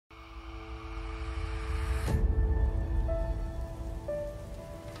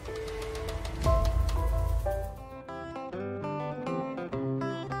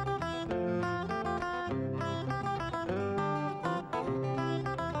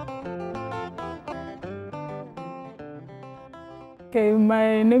Okay,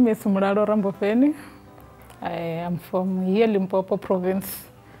 my name is Muraro Rambofeni. I am from here, Limpopo province.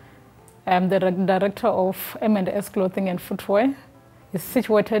 I am the director of M&S Clothing and Footwear. It's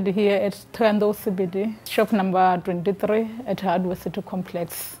situated here at Toyando CBD, shop number 23 at Hardware City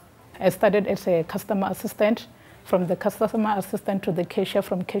Complex. I started as a customer assistant, from the customer assistant to the cashier,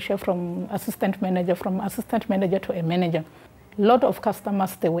 from assistant manager to a manager. A lot of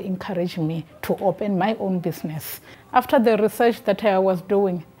customers, they were encouraging me to open my own business. After the research that I was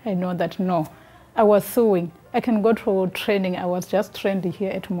doing, I know that no, I was sewing. I can go to training. I was just trained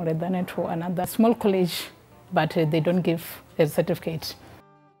here at Moredane to another small college, but they don't give a certificate.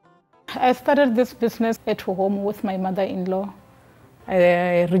 I started this business at home with my mother-in-law.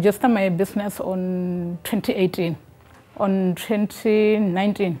 I registered my business on 2018. On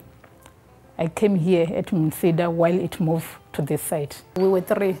 2019, I came here at Seda while it moved to this site. We were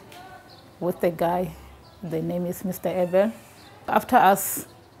three with the guy. The name is Mr. Ebel. After us,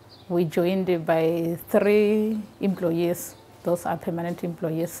 we joined by 3 employees. Those are permanent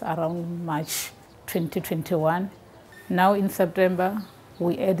employees around March 2021. Now in September,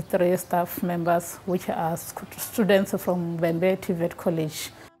 we add 3 staff members, which are students from Bembe TVET College.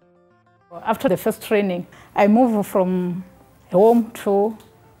 After the first training, I moved from home to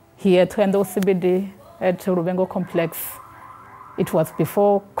here to Endo CBD at Rubengo Complex. It was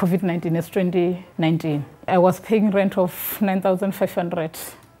before COVID-19, it's 2019. I was paying rent of 9,500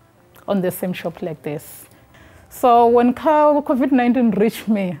 on the same shop like this. So when COVID-19 reached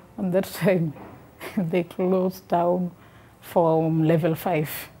me on that time, they closed down from level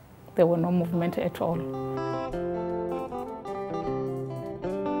 5. There was no movement at all.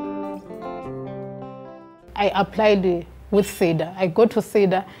 I applied with Seda. I go to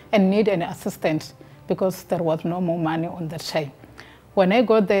Seda and need an assistant because there was no more money on that time. When I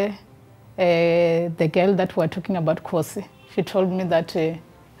got there, the girl that we're talking about, Kosi, she told me that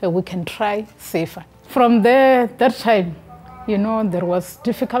we can try safer. From there, that time, you know, there was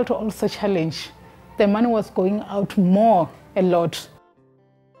difficult to also challenge. The money was going out more, a lot.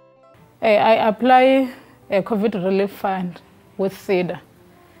 I apply a COVID relief fund with Seda.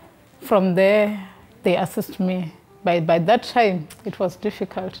 From there, they assist me. By that time, it was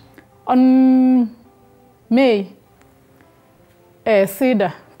difficult. On May,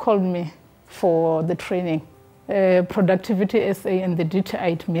 Seda called me for the training. Productivity SA and the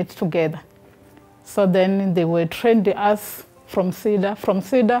DTI met together. So then they were trained us from Seda. From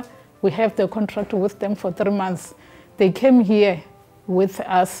Seda, we have the contract with them for 3 months. They came here with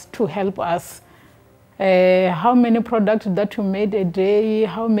us to help us. How many products that you made a day,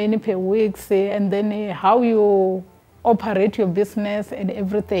 how many per week, and then how you operate your business and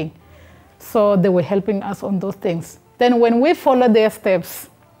everything. So they were helping us on those things. Then when we follow their steps,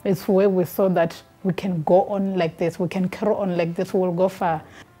 it's where we saw that we can go on like this, we can carry on like this, we'll go far.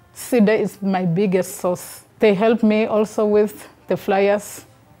 Seda is my biggest source. They help me also with the flyers,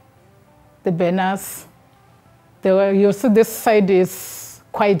 the banners. You see this side is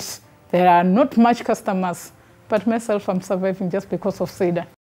quite, there are not much customers, but myself, I'm surviving just because of Seda.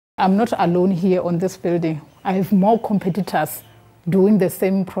 I'm not alone here on this building. I have more competitors doing the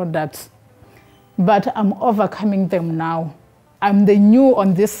same products, but I'm overcoming them now. I'm the new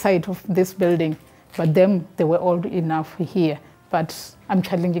on this side of this building, but them, they were old enough here, but I'm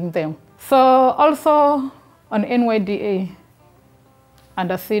challenging them. So also on NYDA,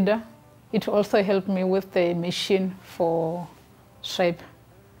 under Seda, it also helped me with the machine for shape.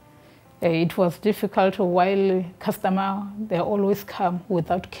 It was difficult while customer, they always come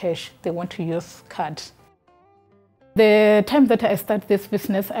without cash. They want to use card. The time that I started this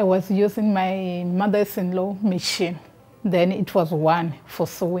business, I was using my mother-in-law machine. Then it was one for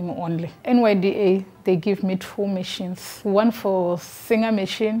sewing only. NYDA, they give me 2 machines. One for Singer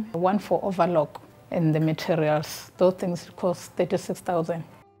machine, one for overlock and the materials. Those things cost 36,000.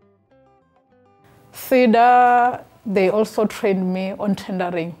 Seda, they also trained me on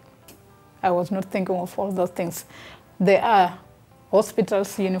tendering. I was not thinking of all those things. There are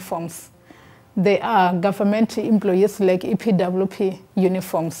hospitals' uniforms. There are government employees like EPWP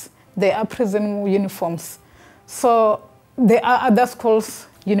uniforms. There are prison uniforms. So there are other schools'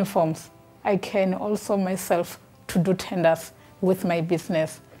 uniforms. I can also myself to do tenders with my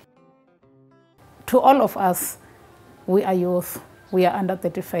business. To all of us, we are youth. We are under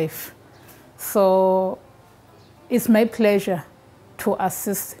 35. So it's my pleasure to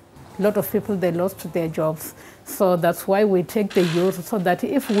assist a lot of people, they lost their jobs. So that's why we take the youth, so that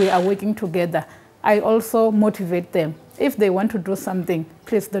if we are working together, I also motivate them. If they want to do something,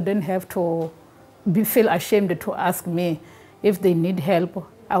 please, they don't have to feel ashamed to ask me. If they need help,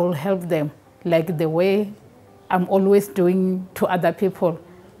 I will help them, like the way I'm always doing to other people,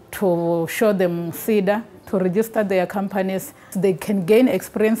 to show them Seda, to register their companies. They can gain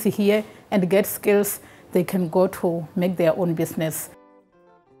experience here and get skills they can go to make their own business.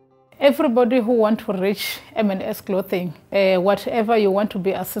 Everybody who wants to reach M&S Clothing, whatever you want to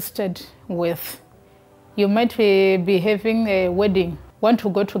be assisted with, you might be having a wedding, want to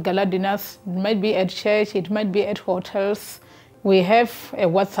go to gala dinners, it might be at church, it might be at hotels. We have a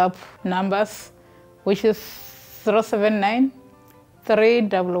WhatsApp numbers, which is 079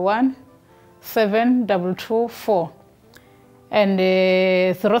 311 7224 and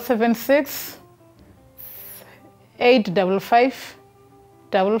 076 855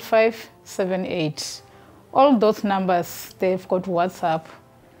 5578. All those numbers, they've got WhatsApp.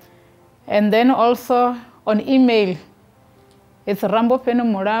 And then also on email, it's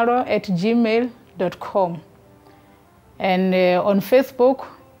rambopenimuraro@gmail.com. And on Facebook,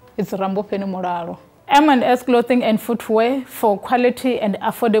 it's rambopenimuraro. M&S Clothing and Footwear for quality and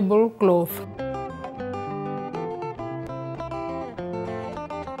affordable clothes.